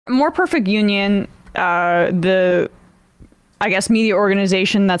More Perfect Union, the I guess media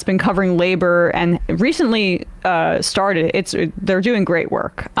organization that's been covering labor and recently started. They're doing great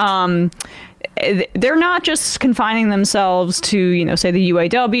work. They're not just confining themselves to, you know, say the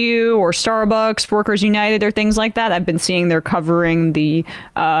UAW or Starbucks, Workers United, or things like that. I've been seeing they're covering the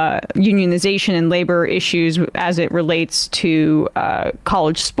unionization and labor issues as it relates to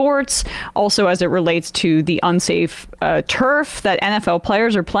college sports, also as it relates to the unsafe turf that NFL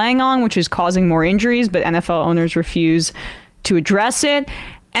players are playing on, which is causing more injuries, but NFL owners refuse to address it.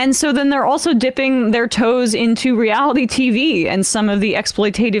 And so then they're also dipping their toes into reality TV and some of the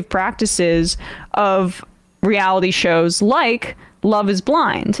exploitative practices of reality shows like Love is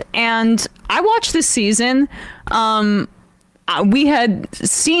Blind. And I watched this season. We had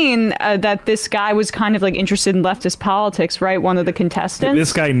seen that this guy was kind of like interested in leftist politics, right? One of the contestants.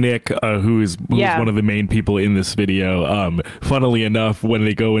 This guy, Nick, who's one of the main people in this video, funnily enough, when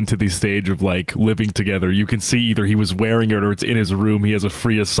they go into the stage of like living together, you can see either he was wearing it or it's in his room. He has a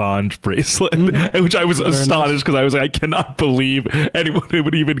free Assange bracelet, which I was astonished because I was like, I cannot believe anyone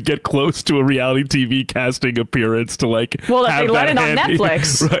would even get close to a reality TV casting appearance to like. Well, if they let it on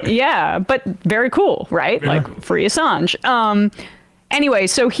Netflix. Right. Yeah, but very cool, right? Yeah. Like free Assange. Anyway,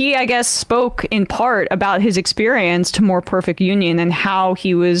 so he, I guess, spoke in part about his experience to More Perfect Union and how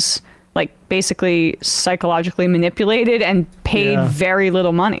he was like basically psychologically manipulated and paid very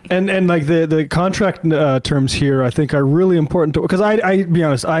little money. And like the contract terms here, I think are really important because I be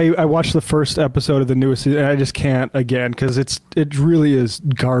honest, I watched the first episode of the newest season and I just can't again because it really is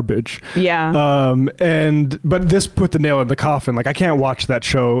garbage. Yeah. But this put the nail in the coffin. Like I can't watch that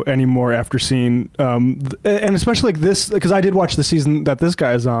show anymore after seeing and especially like this, because I did watch the season that this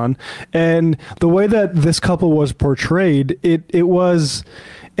guy is on, and the way that this couple was portrayed, it was.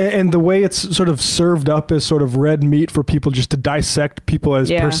 And the way it's sort of served up as sort of red meat for people just to dissect people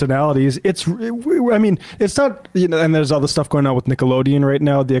as personalities. I mean, it's not, you know, and there's all the stuff going on with Nickelodeon right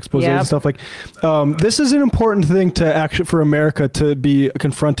now, the expose and stuff like, this is an important thing to actually, for America to be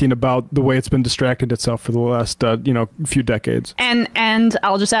confronting about the way it's been distracted itself for the last, few decades. And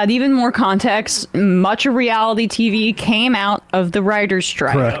I'll just add even more context. Much of reality TV came out of the writer's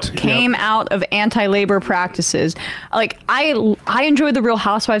strike. Correct. Came out of anti-labor practices. Like I enjoy the Real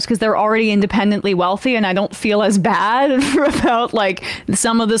Housewives because they're already independently wealthy and I don't feel as bad about like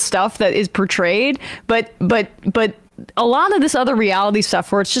some of the stuff that is portrayed, but a lot of this other reality stuff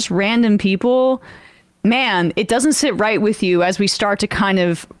where it's just random people, man, it doesn't sit right with you as we start to kind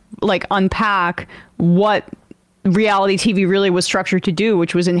of like unpack what reality TV really was structured to do,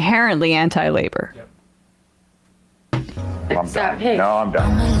 which was inherently anti-labor. Yep. I'm done. Hey. No, I'm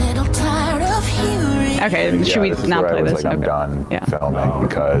done. I'm a little tired of hearing. Okay, should we not play this? I'm done filming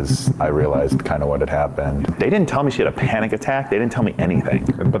because I realized kind of what had happened. They didn't tell me she had a panic attack. They didn't tell me anything.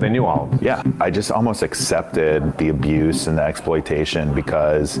 But they knew all. Yeah, I just almost accepted the abuse and the exploitation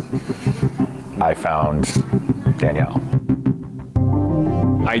because I found Danielle.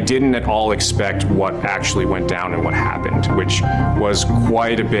 I didn't at all expect what actually went down and what happened, which was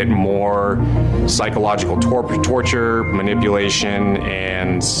quite a bit more psychological torture, manipulation,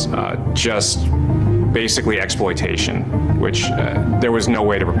 and just basically exploitation, which there was no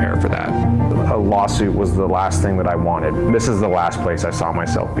way to prepare for that. A lawsuit was the last thing that I wanted. This is the last place I saw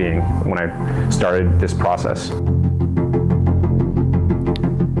myself being when I started this process.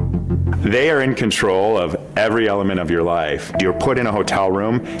 They are in control of every element of your life. You're put in a hotel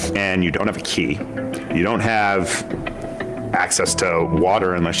room and you don't have a key. You don't have access to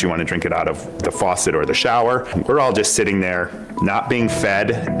water unless you want to drink it out of the faucet or the shower. We're all just sitting there, not being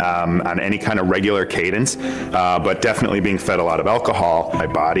fed on any kind of regular cadence, but definitely being fed a lot of alcohol. My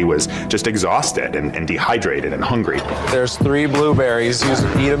body was just exhausted and dehydrated and hungry. There's 3 blueberries. You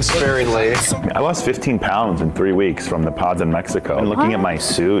eat them sparingly. I lost 15 pounds in 3 weeks from the pods in Mexico. And looking at my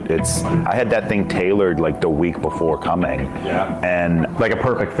suit, I had that thing tailored like the week before coming. Yeah. And like a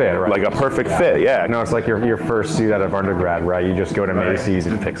perfect fit, right? Like a perfect fit, yeah. No, it's like your first suit out of undergrad, right? You just go to Macy's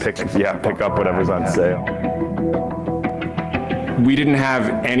and pick up whatever's on sale. We didn't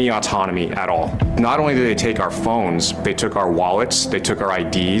have any autonomy at all. Not only did they take our phones, they took our wallets, they took our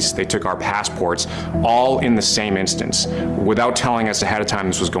IDs, they took our passports, all in the same instance, without telling us ahead of time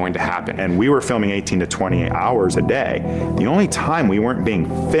this was going to happen. And we were filming 18 to 20 hours a day. The only time we weren't being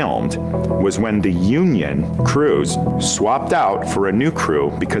filmed was when the union crews swapped out for a new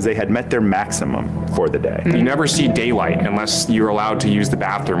crew because they had met their maximum for the day. You never see daylight unless you're allowed to use the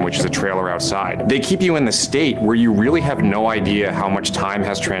bathroom, which is a trailer outside. They keep you in the state where you really have no idea how much time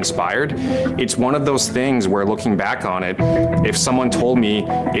has transpired. It's one one of those things where, looking back on it, if someone told me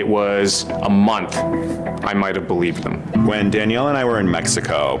it was a month, I might have believed them. When Danielle and I were in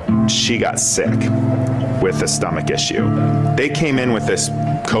Mexico, she got sick with a stomach issue. They came in with this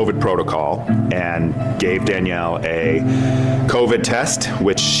COVID protocol and gave Danielle a COVID test,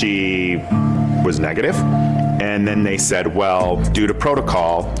 which she was negative. And then they said, well, due to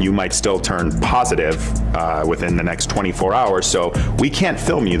protocol, you might still turn positive within the next 24 hours, so we can't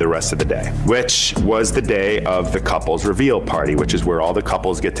film you the rest of the day, which was the day of the couples reveal party, which is where all the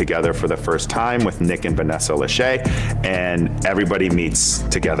couples get together for the first time with Nick and Vanessa Lachey, and everybody meets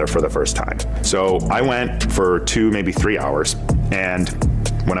together for the first time. So I went for 2, maybe 3 hours, and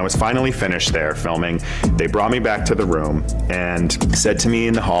when I was finally finished there filming, they brought me back to the room and said to me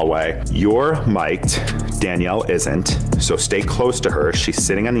in the hallway, "You're mic'd, Danielle isn't, so stay close to her. She's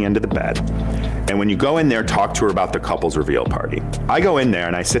sitting on the end of the bed. And when you go in there, talk to her about the couple's reveal party." I go in there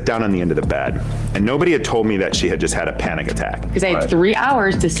and I sit down on the end of the bed, and nobody had told me that she had just had a panic attack. Because I had 3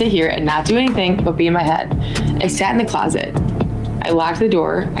 hours to sit here and not do anything but be in my head. I sat in the closet. I locked the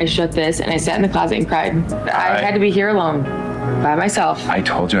door, I shut this, and I sat in the closet and cried. I had to be here alone by myself. I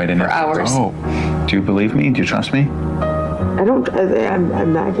told you I didn't for hours. Oh, do you believe me? Do you trust me? I'm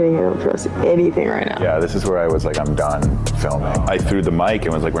not kidding. I don't trust anything right now. Yeah, this is where I was like, I'm done filming. I threw the mic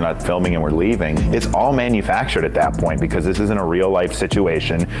and was like, we're not filming and we're leaving. It's all manufactured at that point because this isn't a real life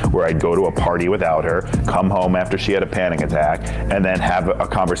situation where I'd go to a party without her, come home after she had a panic attack, and then have a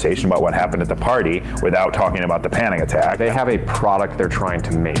conversation about what happened at the party without talking about the panic attack. They have a product they're trying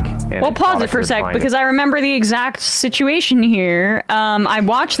to make. Well, pause it for a sec because I remember the exact situation here. I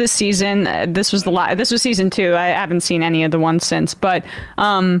watched this season. This was season 2. I haven't seen any of the ones since, but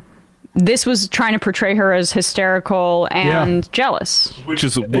this was trying to portray her as hysterical and jealous, which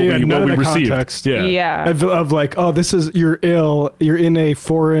is what we received. Context. Yeah. Of like, oh, this is, you're ill, you're in a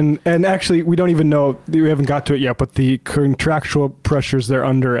foreign, and actually we don't even know, we haven't got to it yet, but the contractual pressures they're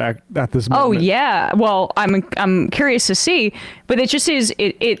under at this moment. Oh yeah, well, I'm curious to see, but it just is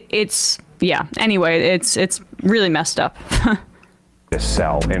it's yeah. Anyway, it's really messed up. To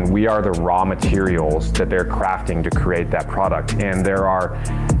sell, and we are the raw materials that they're crafting to create that product, and there are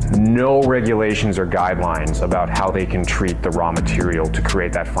no regulations or guidelines about how they can treat the raw material to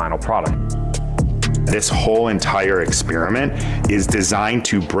create that final product. This whole entire experiment is designed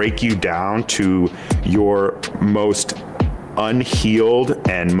to break you down to your most unhealed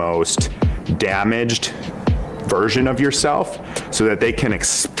and most damaged version of yourself so that they can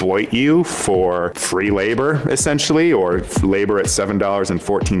exploit you for free labor, essentially, or labor at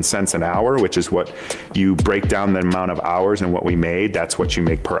 $7.14 an hour, which is what you break down the amount of hours and what we made, that's what you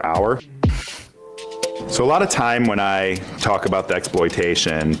make per hour. So a lot of time when I talk about the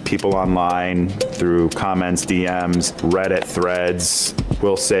exploitation, people online through comments, DMs, Reddit threads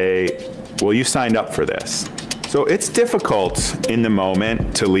will say, well, you signed up for this. So it's difficult in the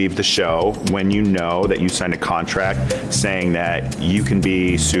moment to leave the show when you know that you signed a contract saying that you can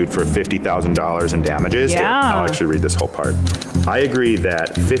be sued for $50,000 in damages. Yeah. I'll actually read this whole part. I agree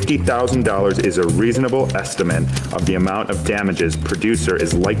that $50,000 is a reasonable estimate of the amount of damages producer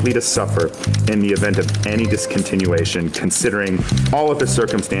is likely to suffer in the event of any discontinuation, considering all of the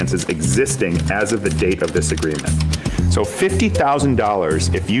circumstances existing as of the date of this agreement. So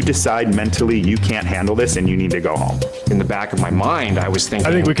 $50,000 if you decide mentally you can't handle this and you need to go home. In the back of my mind, I was thinking,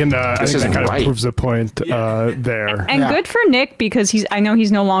 I think we can. this isn't kind right. of proves the point there. And good for Nick because I know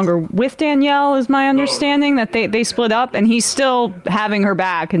he's no longer with Danielle, is my understanding, that they split up, and he's still having her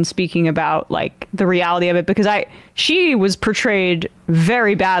back and speaking about like the reality of it because she was portrayed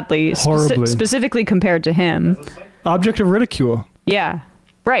very badly, horribly, specifically compared to him. Object of ridicule. Yeah.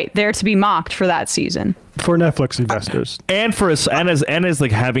 Right, there to be mocked for that season. For Netflix investors. And for us, and as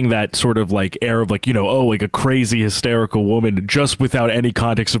like having that sort of like air of like, you know, oh, like a crazy hysterical woman, just without any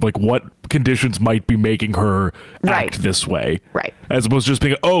context of like what conditions might be making her act this way. Right. As opposed to just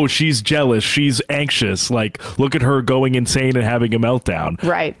being, oh, she's jealous, she's anxious, like look at her going insane and having a meltdown.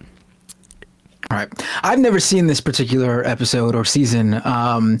 Right. All right. I've never seen this particular episode or season,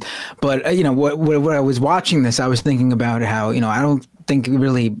 but you know, when I was watching this, I was thinking about how, you know, I don't think it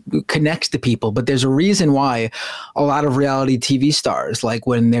really connects to people, but there's a reason why a lot of reality TV stars, like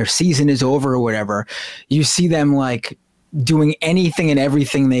when their season is over or whatever, you see them like doing anything and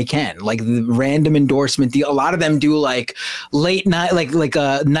everything they can, like the random endorsement deal. A lot of them do like late night, like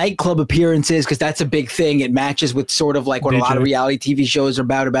nightclub appearances, because that's a big thing. It matches with sort of like what a lot of reality TV shows are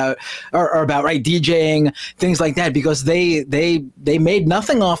about right, DJing, things like that, because they made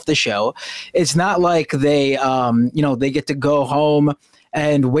nothing off the show. It's not like they you know, they get to go home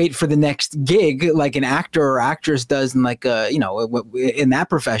and wait for the next gig like an actor or actress does in like in that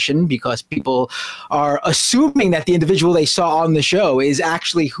profession, because people are assuming that the individual they saw on the show is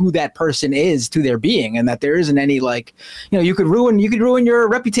actually who that person is to their being, and that there isn't any like, you could ruin your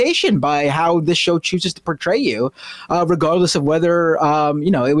reputation by how this show chooses to portray you, regardless of whether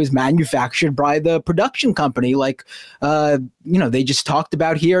it was manufactured by the production company like they just talked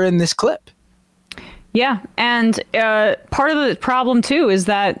about here in this clip. Yeah, and part of the problem too is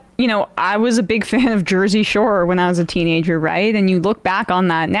that I was a big fan of Jersey Shore when I was a teenager, right? And you look back on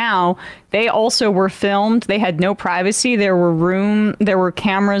that now, they also were filmed. They had no privacy. There were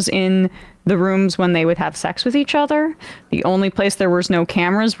cameras in the rooms when they would have sex with each other. The only place there was no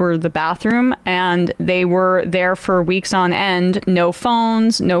cameras were the bathroom, and they were there for weeks on end. No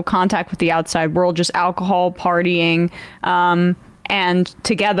phones, no contact with the outside world, just alcohol, partying, and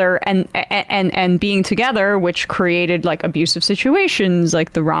together and being together, which created like abusive situations.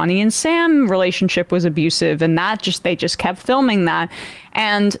 Like the Ronnie and Sam relationship was abusive, and they just kept filming that.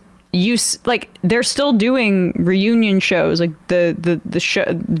 And they're still doing reunion shows, like the show,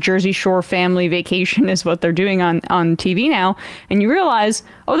 Jersey Shore Family Vacation is what they're doing on TV now, and you realize,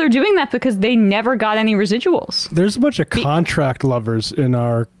 they're doing that because they never got any residuals. There's a bunch of contract lovers in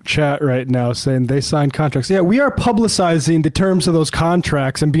our chat right now saying they signed contracts. Yeah, we are publicizing the terms of those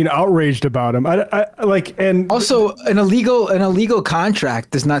contracts and being outraged about them. And also an illegal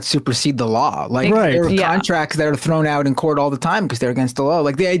contract does not supersede the law. Like there are contracts that are thrown out in court all the time because they're against the law.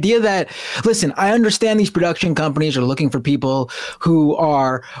 Like the idea that, listen, I understand these production companies are looking for people who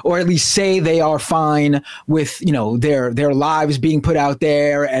are, or at least say they are fine with, their lives being put out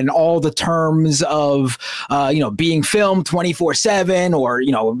there and all the terms of, being filmed 24/7, or,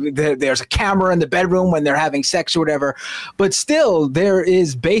 there's a camera in the bedroom when they're having sex or whatever. But still, there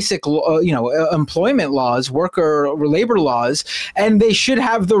is basic, employment laws, worker or labor laws, and they should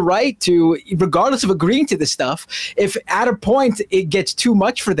have the right to, regardless of agreeing to this stuff, if at a point it gets too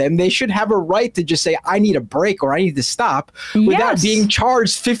much for them, they should have a right to just say, I need a break or I need to stop without being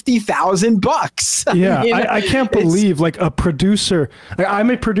charged $50,000. Yeah, I can't believe like a producer.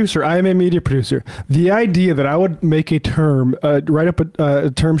 I'm a producer. I am a media producer. The idea that I would make a term, write up a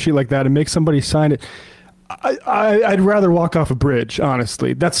term sheet like that and make somebody sign it, I'd rather walk off a bridge,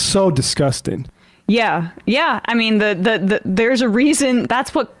 honestly. That's so disgusting. Yeah. I mean, there's a reason.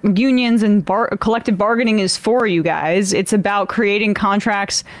 That's what unions and collective bargaining is for, you guys. It's about creating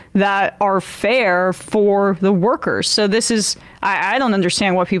contracts that are fair for the workers. So this is, I don't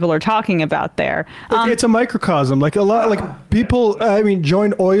understand what people are talking about there. It's a microcosm. Like a lot, like people,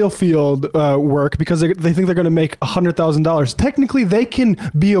 join oil field work because they think they're going to make $100,000. Technically, they can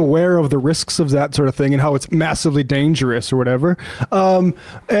be aware of the risks of that sort of thing and how it's massively dangerous or whatever.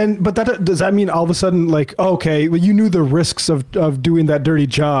 But does that mean all of a sudden, like, okay, well, you knew the risks of doing that dirty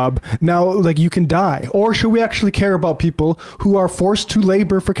job. Now, like, you can die. Or should we actually care about people who are forced to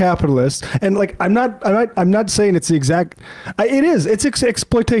labor for capitalists? And like, I'm not saying it's the exact. It's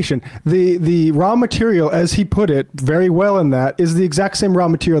exploitation. The raw material, as he put it very well in that, is the exact same raw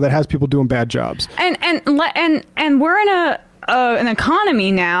material that has people doing bad jobs. And we're in an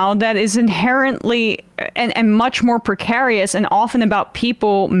economy now that is inherently and much more precarious, and often about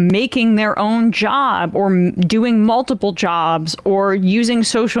people making their own job or doing multiple jobs or using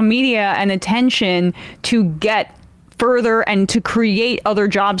social media and attention to get further and to create other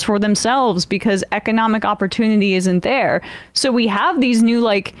jobs for themselves because economic opportunity isn't there. So we have these new,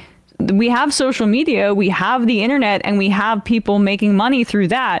 we have social media, we have the internet, and we have people making money through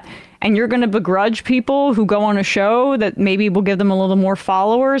that. And you're going to begrudge people who go on a show that maybe will give them a little more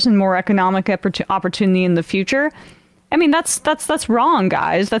followers and more economic opportunity in the future. I mean, that's wrong,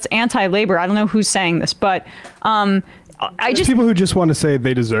 guys. That's anti-labor. I don't know who's saying this, but people who just want to say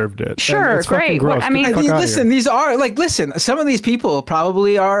they deserved it. Sure, great. Well, listen, some of these people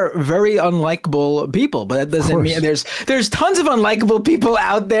probably are very unlikable people, but that doesn't mean there's tons of unlikable people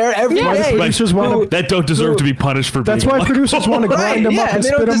out there every day. That don't deserve to be punished for being. That's why producers want to grind them up and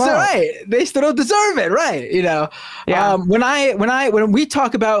spit them out. Right, they still don't deserve it, right? Yeah. When we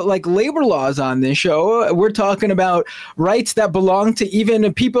talk about like labor laws on this show, we're talking about rights that belong to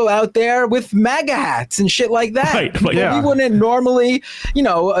even people out there with MAGA hats and shit like that. Right. We wouldn't normally,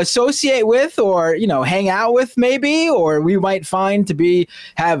 associate with or, hang out with maybe, or we might find to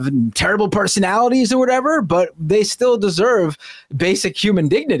have terrible personalities or whatever, but they still deserve basic human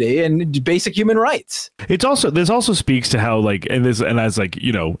dignity and basic human rights. This also speaks to how as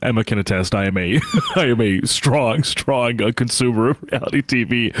Emma can attest, I am a strong consumer of reality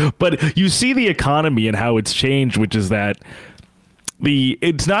TV, but you see the economy and how it's changed, which is that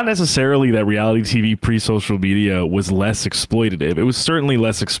it's not necessarily that reality TV pre-social media was less exploitative. It was certainly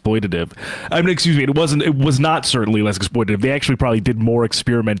less exploitative. I mean, excuse me, it was not certainly less exploitative. They actually probably did more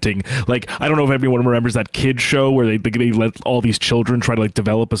experimenting. Like, I don't know if everyone remembers that kids show where they let all these children try to like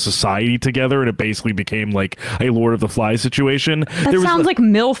develop a society together, and it basically became like a Lord of the Flies situation. That sounds like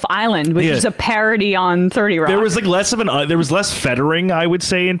MILF Island, which is a parody on 30 Rock. There was like less fettering, I would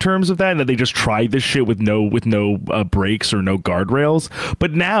say, in terms of that, and that they just tried this shit with no brakes or no guardrails.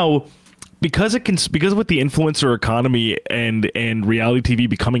 But now, because with the influencer economy and reality TV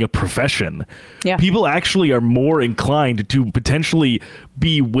becoming a profession, people actually are more inclined to potentially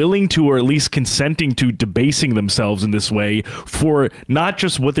be willing to, or at least consenting to, debasing themselves in this way for not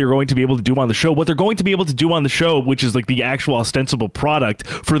just what they're going to be able to do on the show. What they're going to be able to do on the show, which is like the actual ostensible product,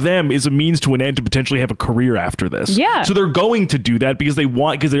 for them is a means to an end to potentially have a career after this. Yeah. So they're going to do that because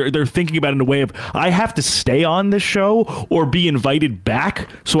they're thinking about it in a way of, I have to stay on this show or be invited back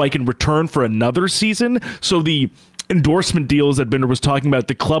so I can return for another season. So the endorsement deals that Binder was talking about,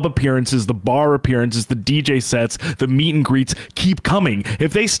 the club appearances, the bar appearances, the DJ sets, the meet and greets keep coming.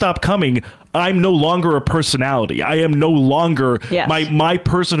 If they stop coming, I'm no longer a personality. I am no longer, my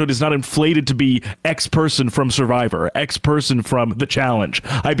personhood is not inflated to be X person from Survivor, X person from The Challenge.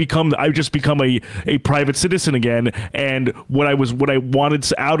 I just become a private citizen again, and what I wanted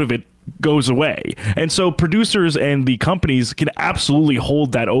out of it goes away. And so producers and the companies can absolutely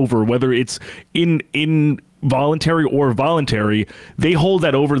hold that over, whether it's in voluntary or voluntary. They hold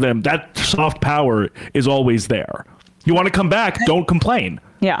that over them. That soft power is always there. You want to come back, don't complain.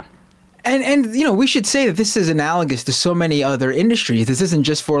 Yeah. And you know, we should say that this is analogous to so many other industries. This isn't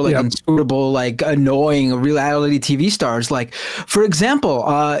just for like inscrutable, like annoying reality TV stars. Like, for example,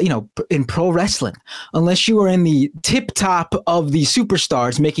 you know, in pro wrestling, unless you are in the tip top of the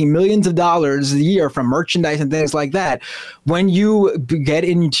superstars making millions of dollars a year from merchandise and things like that, when you get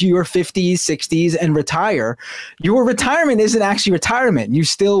into your 50s, 60s and retire, your retirement isn't actually retirement. You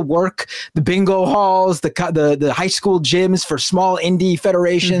still work the bingo halls, the high school gyms for small indie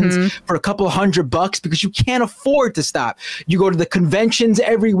federations for a couple $100 because you can't afford to stop. You go to the conventions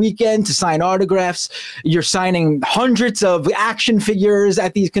every weekend to sign autographs. You're signing hundreds of action figures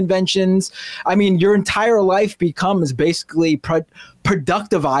at these conventions. I mean, your entire life becomes basically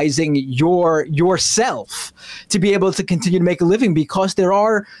productivizing yourself to be able to continue to make a living, because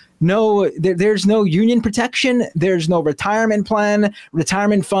there's no union protection, there's no retirement plan,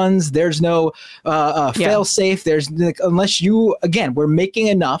 retirement funds, there's no fail safe. There's, unless you, again, we're making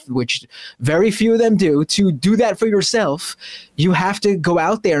enough, which very few of them do, to do that for yourself. You have to go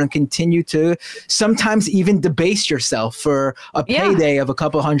out there and continue to sometimes even debase yourself for a payday of a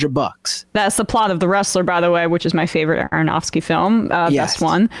couple $100. That's the plot of The Wrestler, by the way, which is my favorite Aronofsky film. Best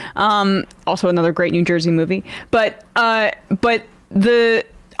one. Also another great New Jersey movie. But I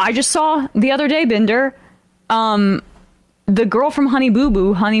just saw the other day, Binder, the girl from Honey Boo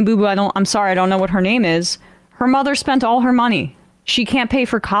Boo. I'm sorry, I don't know what her name is. Her mother spent all her money. She can't pay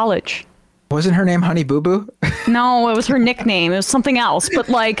for college. Wasn't her name Honey Boo Boo? No, it was her nickname. It was something else. But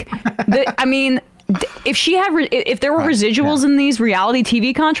like, I mean, if there were residuals in these reality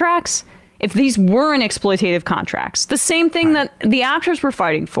TV contracts, if these weren't exploitative contracts, the same thing that the actors were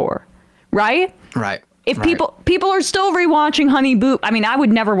fighting for, right? Right. If people are still rewatching Honey Boo, I mean, I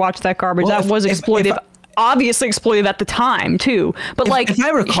would never watch that garbage. Well, that was exploitive. Obviously exploited at the time too, but if I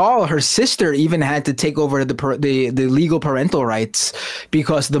recall, her sister even had to take over the legal parental rights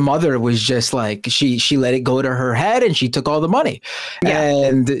because the mother was just like she let it go to her head and she took all the money,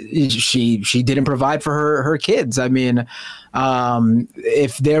 and she didn't provide for her kids. I mean,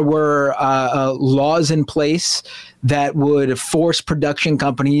 if there were laws in place that would force production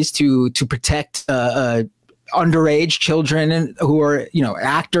companies to protect underage children who are, you know,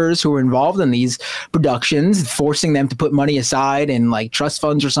 actors who are involved in these productions, forcing them to put money aside in like trust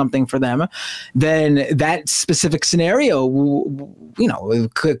funds or something for them, then that specific scenario, you know,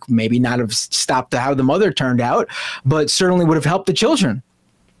 it could maybe not have stopped how the mother turned out, but certainly would have helped the children.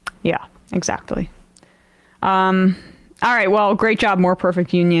 Yeah, exactly. All right. Well, great job. More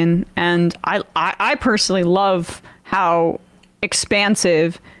Perfect Union. And I personally love how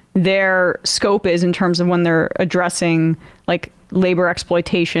expansive their scope is in terms of when they're addressing like labor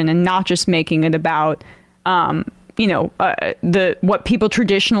exploitation and not just making it about, you know, what people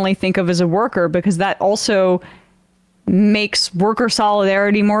traditionally think of as a worker, because that also makes worker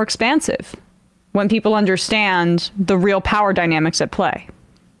solidarity more expansive when people understand the real power dynamics at play.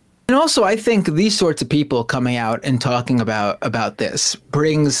 And also, I think these sorts of people coming out and talking about this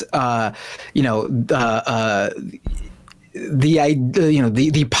brings, you know,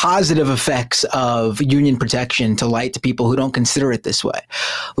 the positive effects of union protection to light to people who don't consider it this way.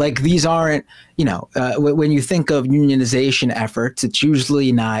 Like, these aren't, when you think of unionization efforts, it's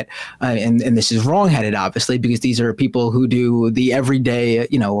usually not, and this is wrongheaded, obviously, because these are people who do the everyday,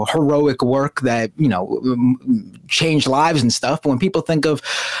 heroic work that, change lives and stuff. But when people think of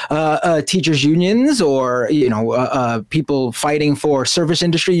teachers unions or, people fighting for service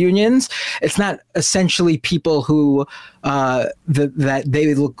industry unions, it's not essentially people who that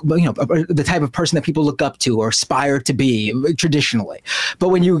they look, the type of person that people look up to or aspire to be traditionally. But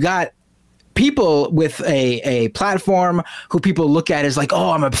when you got people with a platform who people look at as like,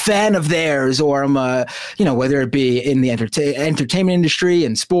 oh, I'm a fan of theirs, or I'm whether it be in the entertainment industry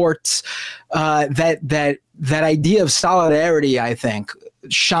and sports, that idea of solidarity, I think,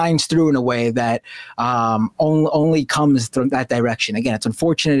 shines through in a way that only comes from that direction. Again, it's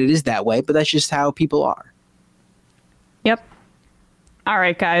unfortunate it is that way, but that's just how people are. Yep. All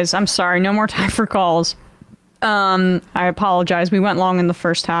right, guys. I'm sorry. No more time for calls. I apologize. We went long in the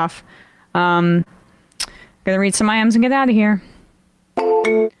first half. Gonna read some IMs and get out of here.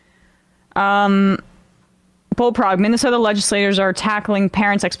 Bullprog, Minnesota legislators are tackling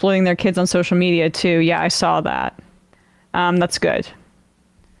parents exploiting their kids on social media too. Yeah, I saw that. That's good.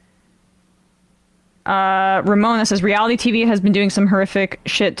 Ramona says reality TV has been doing some horrific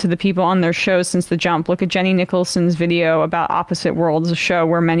shit to the people on their shows since the jump. Look at Jenny Nicholson's video about Opposite Worlds, a show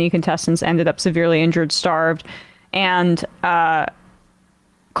where many contestants ended up severely injured, starved, and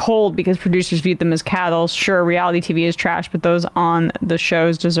cold because producers viewed them as cattle. Sure, reality TV is trash, but those on the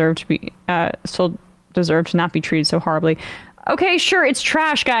shows deserve to be still deserve to not be treated so horribly. Okay, sure, it's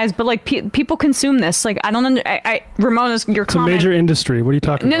trash, guys, but like people consume this. Like, I don't Ramona's, your comment. It's a major industry. What are you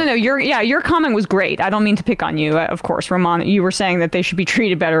talking about? No. Your comment was great. I don't mean to pick on you, of course, Ramona. You were saying that they should be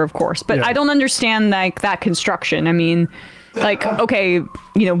treated better, of course, but yeah. I don't understand like that construction. I mean, like, okay,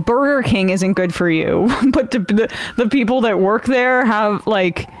 Burger King isn't good for you, but the people that work there have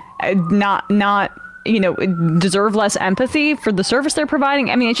like not deserve less empathy for the service they're providing.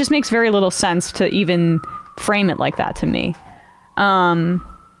 I mean, it just makes very little sense to even frame it like that to me.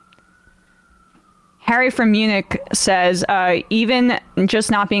 Harry from Munich says, even just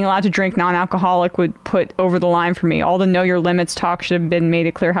not being allowed to drink non-alcoholic would put over the line for me. All the know your limits talk should have been made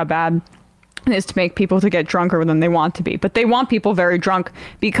it clear how bad it is to make people to get drunker than they want to be. But they want people very drunk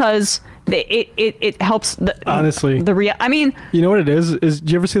because it helps honestly I mean, you know what it is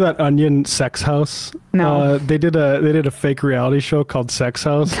do you ever see that Onion Sex House? No. They did a fake reality show called Sex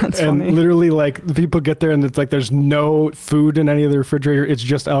House. That's and funny. Literally, like, the people get there and it's like there's no food in any of the refrigerator, it's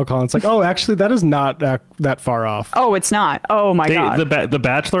just alcohol. It's like, oh, actually that is not that far off. Oh, it's not. Oh my god. The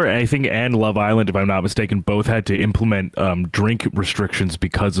Bachelor, I think, and Love Island, if I'm not mistaken, both had to implement drink restrictions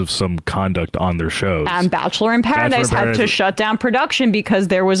because of some conduct on their shows. And Bachelor in Paradise had to shut down production because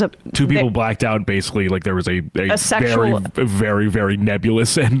there was two people blacked out. Basically, like, there was a sexual, very, very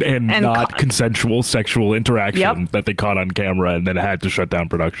nebulous and not consensual sexual interaction that they caught on camera, and then had to shut down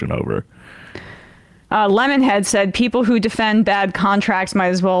production over. Lemonhead said people who defend bad contracts might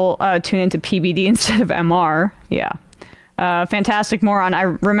as well tune into PBD instead of MR. Yeah. Fantastic Moron. I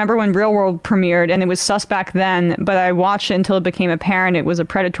remember when Real World premiered, and it was sus back then, but I watched it until it became apparent it was a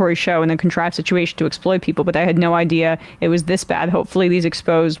predatory show and a contrived situation to exploit people, but I had no idea it was this bad. Hopefully these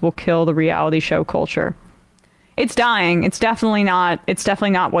exposed will kill the reality show culture. It's dying. It's definitely not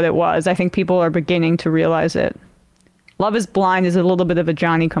what it was. I think people are beginning to realize it. Love is Blind is a little bit of a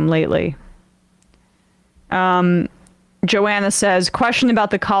Johnny-come-lately. Joanna says, question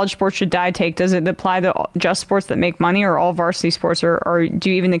about the college sports should die take. Does it apply to just sports that make money or all varsity sports, or do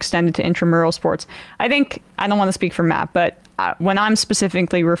you even extend it to intramural sports? I think, I don't want to speak for Matt, but when I'm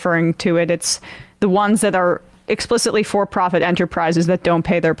specifically referring to it, it's the ones that are explicitly for-profit enterprises that don't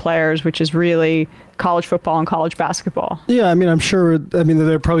pay their players, which is really college football and college basketball. Yeah, I mean, I'm sure,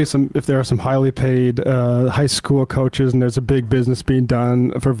 there are probably if there are some highly paid high school coaches and there's a big business being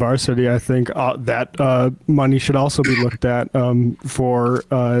done for varsity, I think that money should also be looked at for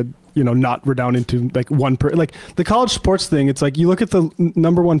not redounding to like like the college sports thing. It's like you look at the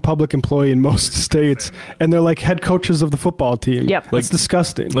number one public employee in most states, and they're like head coaches of the football team. Yep, that's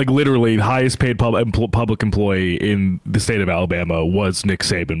disgusting. Like, literally, the highest paid public employee in the state of Alabama was Nick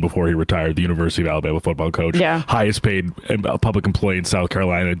Saban before he retired, the University of Alabama football coach. Yeah. Highest paid public employee in South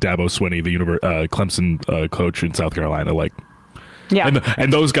Carolina, Dabo Swinney, the Clemson coach in South Carolina. Like, yeah,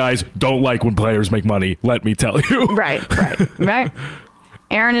 and those guys don't like when players make money. Let me tell you. Right.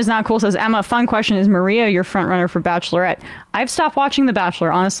 Aaron is not cool says, Emma, fun question. Is Maria your front runner for Bachelorette? I've stopped watching The Bachelor,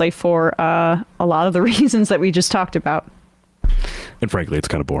 honestly, for a lot of the reasons that we just talked about. And frankly, it's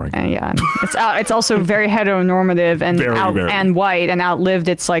kind of boring. Yeah, it's also very heteronormative and and white, and outlived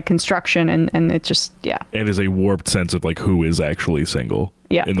its like construction, and it just It is a warped sense of like who is actually single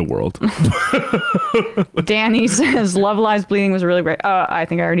in the world. Danny says Love Lies Bleeding was really great. I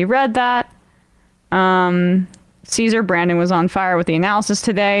think I already read that. Caesar Brandon was on fire with the analysis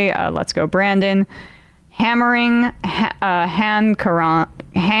today. Let's go, Brandon. Hammering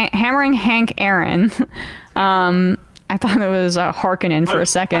Hank Aaron. I thought it was Harkonnen for a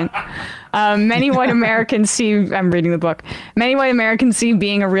second. Many white Americans see, I'm reading the book, many white Americans see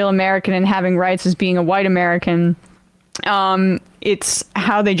being a real American and having rights as being a white American. It's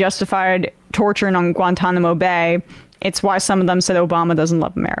how they justified torture on Guantanamo Bay. It's why some of them said Obama doesn't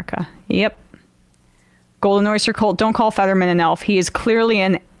love America. Yep. Golden Oyster Cult, don't call Fetterman an elf. He is clearly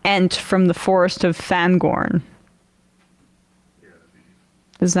an ent from the forest of Fangorn.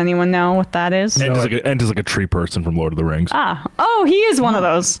 Does anyone know what that is? Ent is like a tree person from Lord of the Rings. Oh, he is one of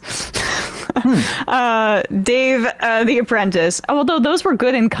those. Dave, the Apprentice. Although those were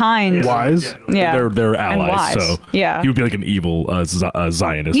good and kind. Wise. Yeah. They're allies. So yeah, he would be like an evil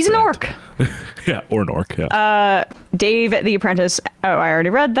Zionist. He's an orc. Yeah, or an orc. Yeah. Dave, the Apprentice. Oh, I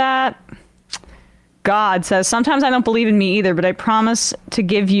already read that. God says, sometimes I don't believe in me either, but I promise to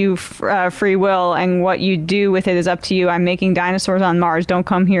give you free will, and what you do with it is up to you. I'm making dinosaurs on Mars. Don't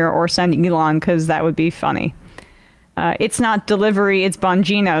come here or send Elon, because that would be funny. It's not delivery, it's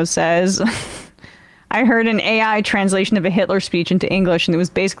Bongino says. I heard an AI translation of a Hitler speech into English, and it was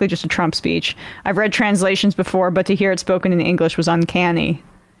basically just a Trump speech. I've read translations before, but to hear it spoken in English was uncanny.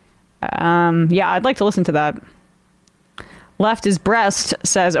 Yeah, I'd like to listen to that. Left is Breast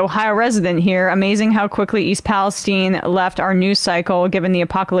says, Ohio resident here. Amazing how quickly East Palestine left our news cycle given the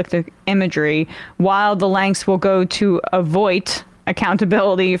apocalyptic imagery. While the lengths will go to avoid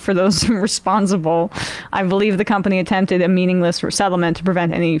accountability for those responsible, I believe the company attempted a meaningless settlement to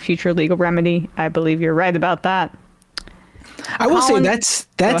prevent any future legal remedy. I believe you're right about that. I will say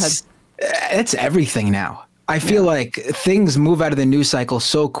that's everything now. I feel like things move out of the news cycle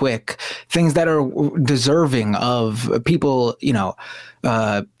so quick. Things that are deserving of people,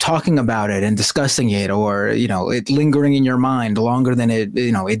 talking about it and discussing it, or it lingering in your mind longer than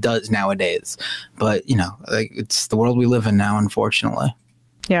it does nowadays. But it's the world we live in now, unfortunately.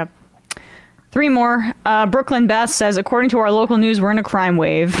 Yeah. 3 more. Brooklyn Beth says, according to our local news, we're in a crime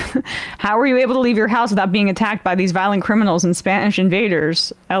wave. How were you able to leave your house without being attacked by these violent criminals and Spanish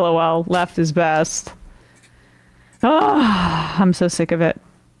invaders? LOL. Left is best. Oh, I'm so sick of it.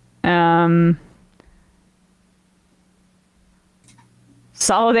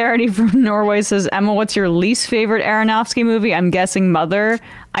 Solidarity from Norway says, Emma, what's your least favorite Aronofsky movie? I'm guessing Mother.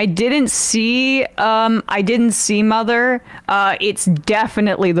 I didn't see Mother. It's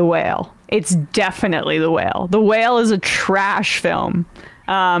definitely The Whale. It's definitely The Whale. The Whale is a trash film.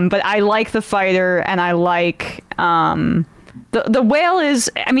 But I like The Fighter, and I like The Whale is,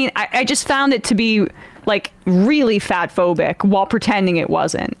 I just found it to be like really fat phobic while pretending it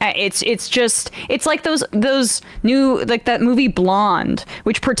wasn't. It's like those new, like that movie Blonde,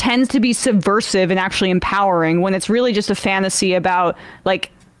 which pretends to be subversive and actually empowering when it's really just a fantasy about like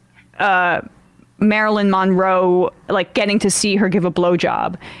Marilyn Monroe, like getting to see her give a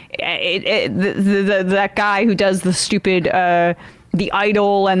blowjob. That guy who does the stupid The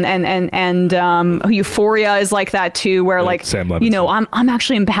Idol and Euphoria is like that too, where like I'm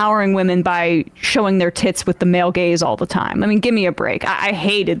actually empowering women by showing their tits with the male gaze all the time. I mean, give me a break. I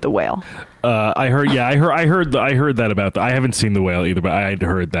hated The Whale. I heard that about. I haven't seen The Whale either, but I had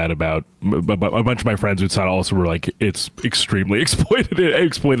heard that about a bunch of my friends who saw it also were like, it's extremely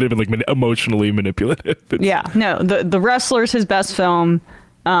exploitative and like emotionally manipulative. Yeah, no, The Wrestler's his best film.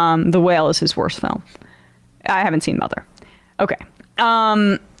 The Whale is his worst film. I haven't seen Mother. Okay.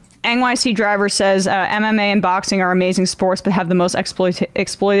 NYC Driver says MMA and boxing are amazing sports but have the most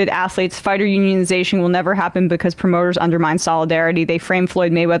exploited athletes. Fighter unionization will never happen because promoters undermine solidarity. They frame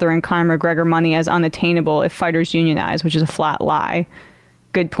Floyd Mayweather and Conor McGregor money as unattainable if fighters unionize, which is a flat lie.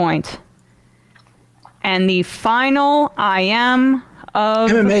 Good point. And the final IM of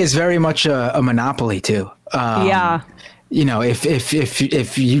MMA is very much a monopoly too. Yeah.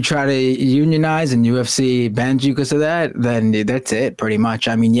 If you try to unionize and UFC bans you because of that, then that's it pretty much.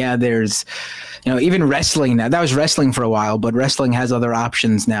 I mean, yeah, there's, even wrestling now. That was wrestling for a while, but wrestling has other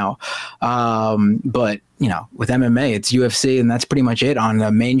options now. But with MMA, it's UFC, and that's pretty much it on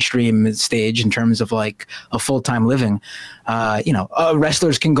the mainstream stage in terms of like a full-time living.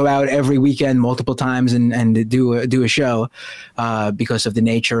 Wrestlers can go out every weekend multiple times and do a show because of the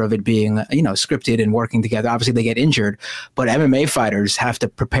nature of it being, scripted and working together. Obviously, they get injured, but MMA fighters have to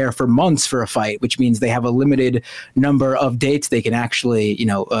prepare for months for a fight, which means they have a limited number of dates they can actually,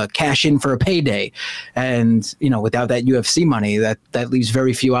 cash in for a payday. And, without that UFC money, that leaves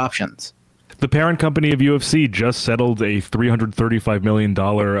very few options. The parent company of UFC just settled a $335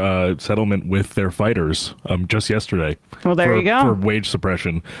 million settlement with their fighters just yesterday. Well, there you go. For wage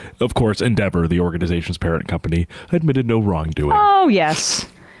suppression. Of course, Endeavor, the organization's parent company, admitted no wrongdoing. Oh, yes.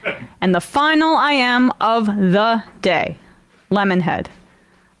 And the final IM of the day, Lemonhead.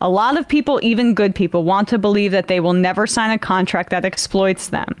 A lot of people, even good people, want to believe that they will never sign a contract that exploits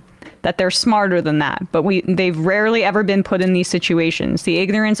them, that they're smarter than that, but they've rarely ever been put in these situations. The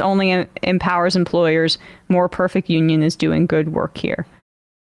ignorance only empowers employers. More Perfect Union is doing good work here.